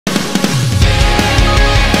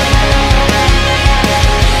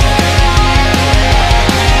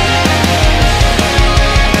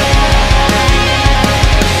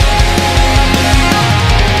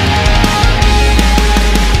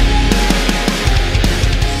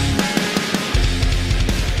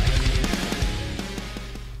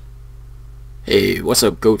Hey, what's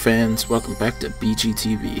up, GOAT fans? Welcome back to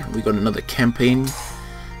BGTV. We got another campaign,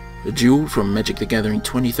 the Duel from Magic the Gathering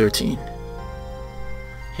 2013.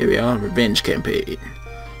 Here we are, Revenge campaign.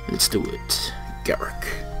 Let's do it. Garruk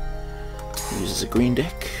uses a green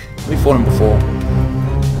deck. We fought him before.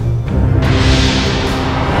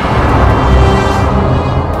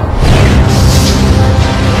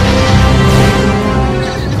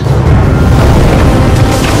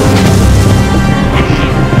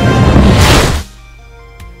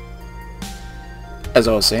 As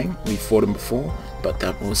I was saying, we fought him before, but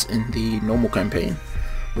that was in the normal campaign.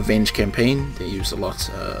 Revenge campaign, they use a lot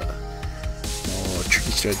more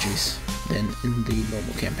tricky strategies than in the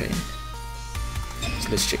normal campaign. So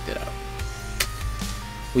let's check that out.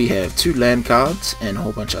 We have 2 land cards and a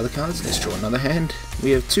whole bunch of other cards. Let's draw another hand.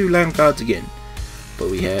 We have 2 land cards again, but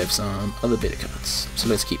we have some other better cards. So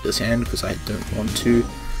let's keep this hand because I don't want to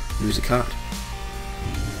lose a card.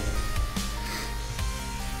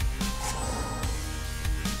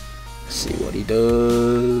 See what he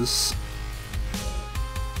does.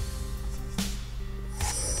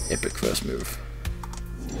 Epic first move.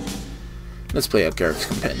 Let's play out Garruk's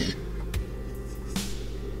Companion.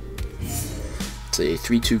 It's a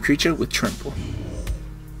 3/2 creature with trample,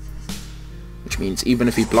 which means even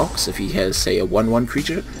if he blocks, if he has say a 1/1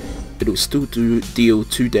 creature, it'll still deal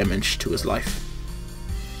 2 damage to his life.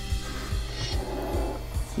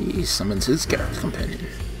 He summons his Garruk's Companion.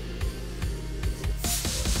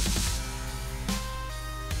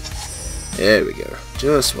 There we go,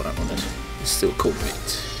 just what I wanted. It's still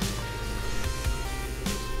cultivate.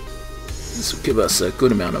 This will give us a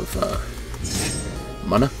good amount of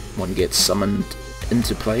mana. 1 gets summoned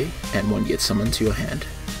into play and 1 gets summoned to your hand.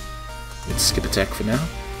 Let's skip attack for now.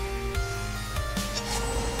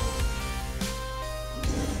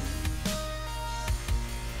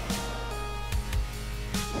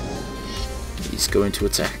 He's going to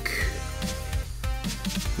attack.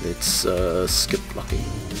 Let's skip blocking.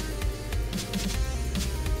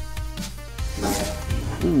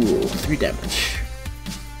 Ooh, 3 damage.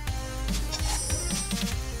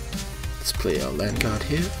 Let's play our land card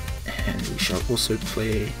here, and we shall also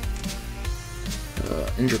play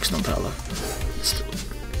MTG Revenge. Let's do it.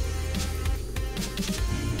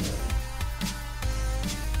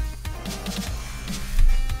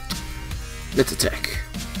 Let's attack.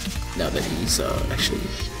 Now that he's actually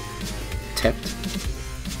tapped.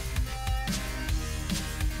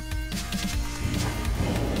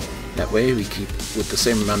 That way we keep with the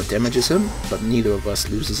same amount of damage as him, but neither of us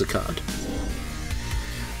loses a card.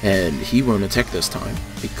 And he won't attack this time,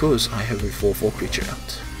 because I have a 4/4 creature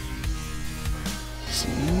out.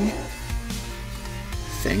 See?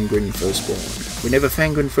 Thangren Firstborn. Whenever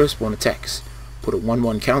Thangren Firstborn attacks, put a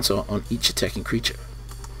 1/1 counter on each attacking creature.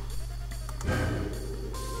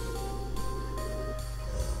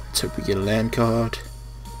 Let's hope we get a land card.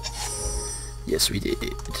 Yes, we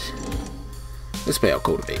did. Let's play our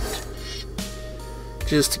cultivate,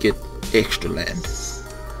 just to get extra land,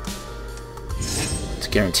 to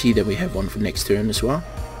guarantee that we have 1 for next turn as well.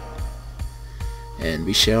 And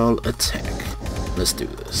we shall attack. Let's do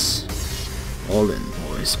this. All in,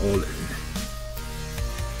 boys, all in.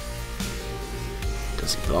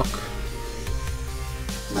 Does he block?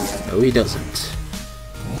 No, he doesn't.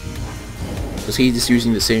 Because he's just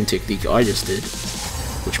using the same technique I just did,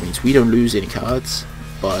 which means we don't lose any cards,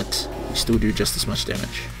 but we still do just as much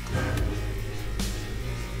damage.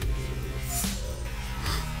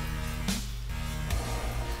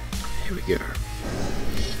 Here we go.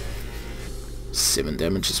 7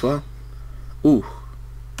 damage as well. Ooh.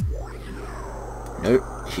 No,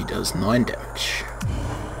 he does 9 damage.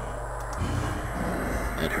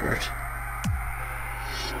 That hurt.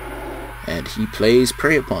 And he plays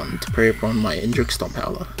Prey Upon to prey upon my MTG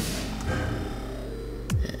Revenge.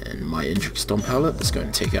 And my MTG Revenge is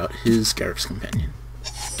going to take out his Garruk's Companion.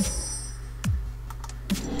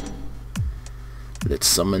 Let's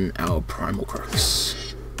summon our Primal Crux.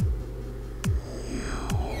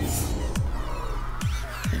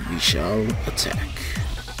 And we shall attack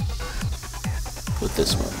with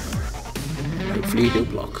this one. Hopefully he'll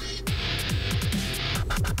block.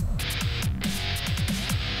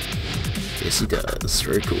 Yes, he does.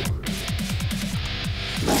 Very cool.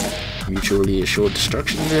 Mutually assured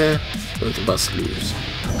destruction there. Both of us lose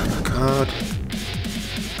a card.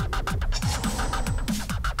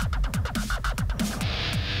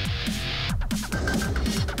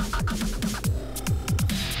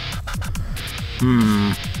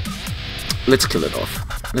 Let's kill it off.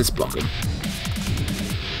 Let's block him.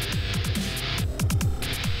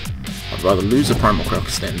 I'd rather lose a Primal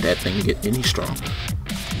Crux than that thing get any stronger.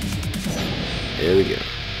 There we go.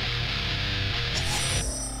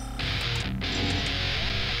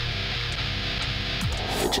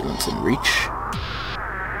 Vigilance and Reach.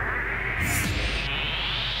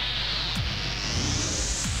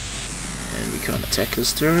 And we can't attack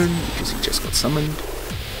this turn because he just got summoned.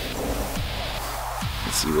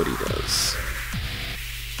 Let's see what he does.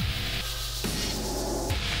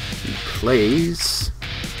 He plays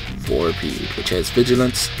Vorapede, which has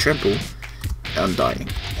Vigilance, Trample, Undying.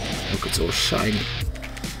 Look, it's all shiny.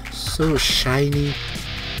 So shiny.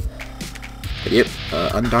 But yep,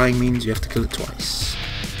 Undying means you have to kill it twice.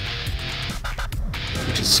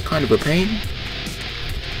 Which is kind of a pain.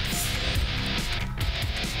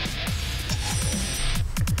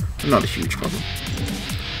 Not a huge problem.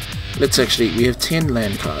 Let's actually, we have 10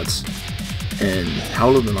 land cards. And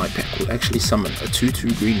Howl of the Night Pack will actually summon a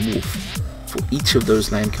 2/2 green wolf for each of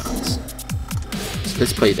those land cards. So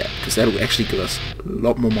let's play that, because that will actually give us a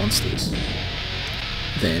lot more monsters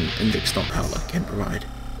than Indrik Stomp Howler can provide.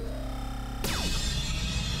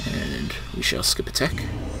 And we shall skip attack.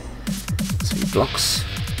 So he blocks.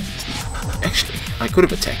 Actually, I could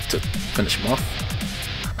have attacked to finish him off,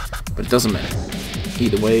 but it doesn't matter.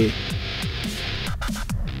 Either way,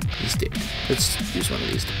 he's dead. Let's use one of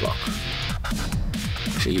these to block.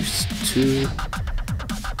 Actually, use 2.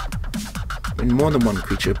 When more than one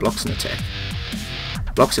creature blocks an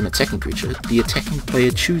attacking creature, the attacking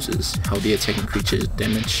player chooses how the attacking creature's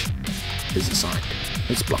damage is assigned.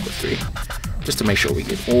 Let's block with 3, just to make sure we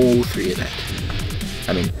get all 3 of that.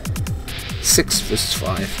 I mean, 6 versus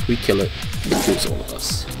 5, we kill it, it kills all of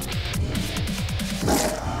us.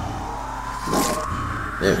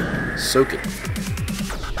 There we go, so good.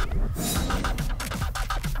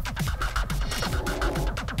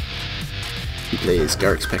 He plays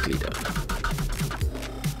Garruk's Pack Leader.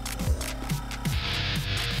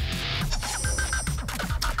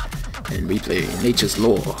 And we play Nature's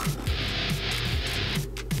Law.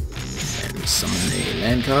 And we summon a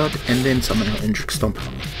land card, and then summon our Indrik Stomp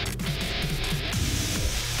Howler.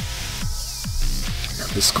 Now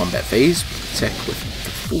this combat phase, we attack with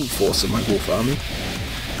the full force of my wolf army.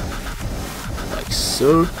 Like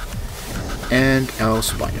so. And our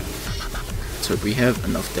spider. So we have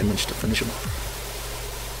enough damage to finish him off.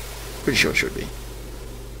 Pretty sure it should be.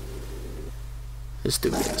 Let's do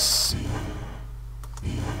this.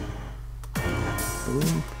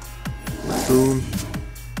 Boom. Boom.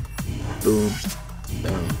 Boom.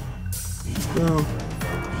 Boom. Boom.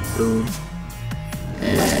 Boom.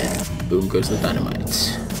 And boom goes the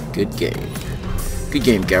dynamite. Good game. Good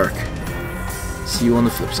game, Garruk. See you on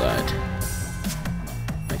the flip side.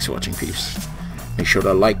 Thanks for watching, peeps. Make sure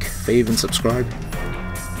to like, fave, and subscribe.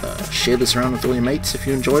 Share this around with all your mates if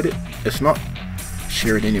you enjoyed it. If not,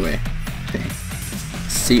 share it anyway.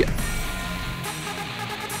 See ya.